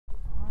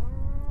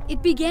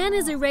It began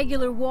as a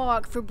regular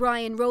walk for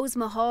Brian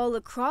Rosemahal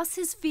across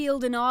his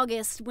field in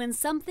August when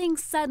something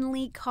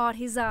suddenly caught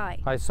his eye.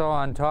 I saw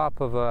on top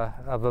of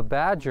a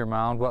badger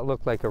mound what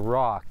looked like a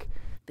rock.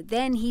 But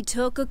then he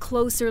took a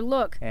closer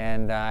look.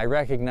 And I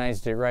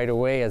recognized it right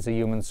away as a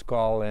human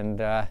skull, and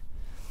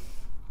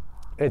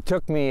it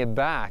took me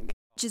aback.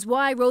 Which is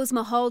why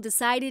Rosemahal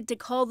decided to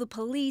call the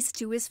police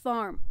to his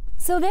farm.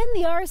 So then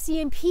the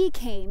RCMP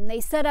came.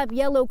 They set up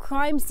yellow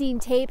crime scene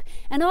tape,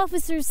 and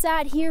officers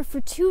sat here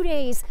for 2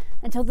 days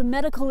until the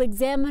medical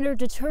examiner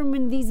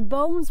determined these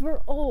bones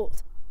were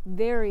old,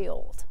 very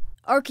old.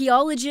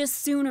 Archaeologists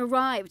soon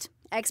arrived.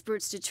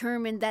 Experts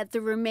determined that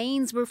the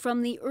remains were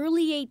from the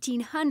early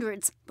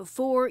 1800s,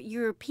 before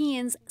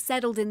Europeans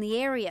settled in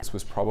the area. This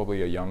was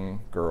probably a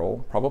young girl,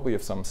 probably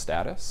of some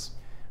status.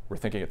 We're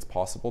thinking it's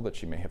possible that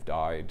she may have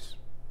died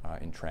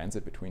in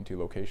transit between two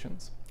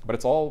locations. But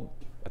it's all,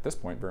 at this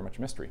point, very much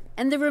mystery.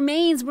 And the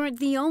remains weren't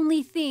the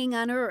only thing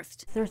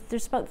unearthed.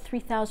 There's about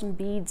 3,000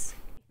 beads.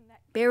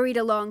 Buried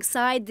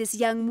alongside this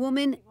young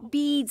woman,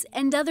 beads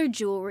and other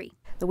jewelry.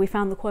 We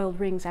found the coiled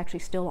rings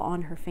actually still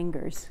on her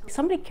fingers.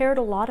 Somebody cared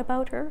a lot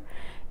about her,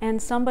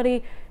 and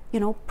somebody,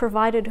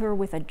 provided her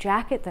with a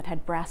jacket that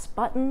had brass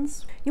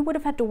buttons. You would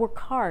have had to work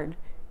hard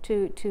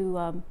to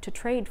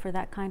trade for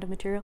that kind of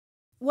material.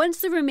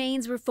 Once the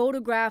remains were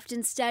photographed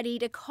and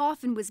studied, a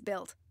coffin was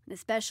built. A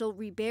special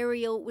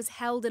reburial was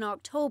held in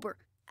October.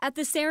 At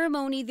the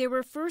ceremony, there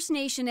were First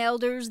Nation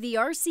elders, the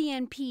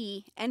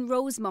RCMP, and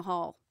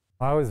Rosemahal.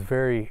 I was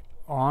very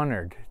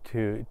honored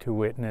to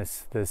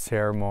witness the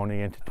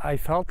ceremony, and I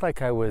felt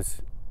like I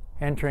was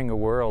entering a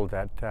world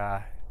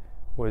that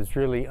was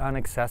really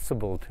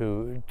inaccessible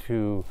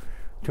to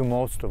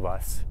most of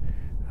us.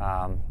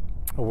 A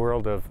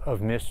world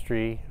of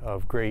mystery,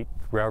 of great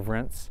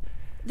reverence.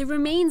 The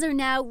remains are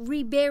now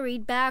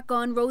reburied back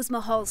on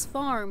Rosemahal's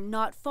farm,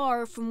 not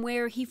far from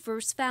where he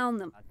first found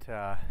them.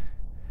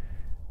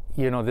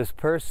 This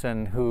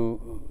person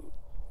who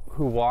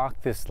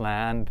walked this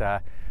land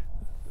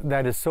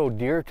that is so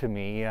dear to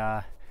me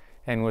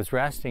and was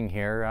resting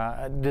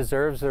here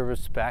deserves the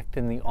respect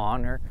and the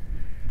honor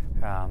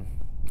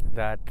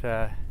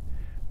that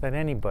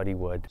anybody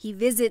would. He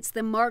visits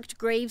the marked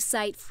grave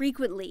site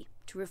frequently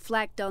to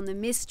reflect on the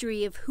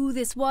mystery of who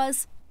this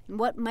was and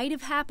what might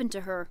have happened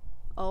to her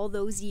all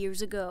those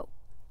years ago.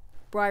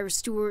 Briar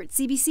Stewart,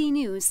 CBC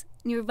News,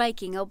 near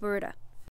Viking, Alberta.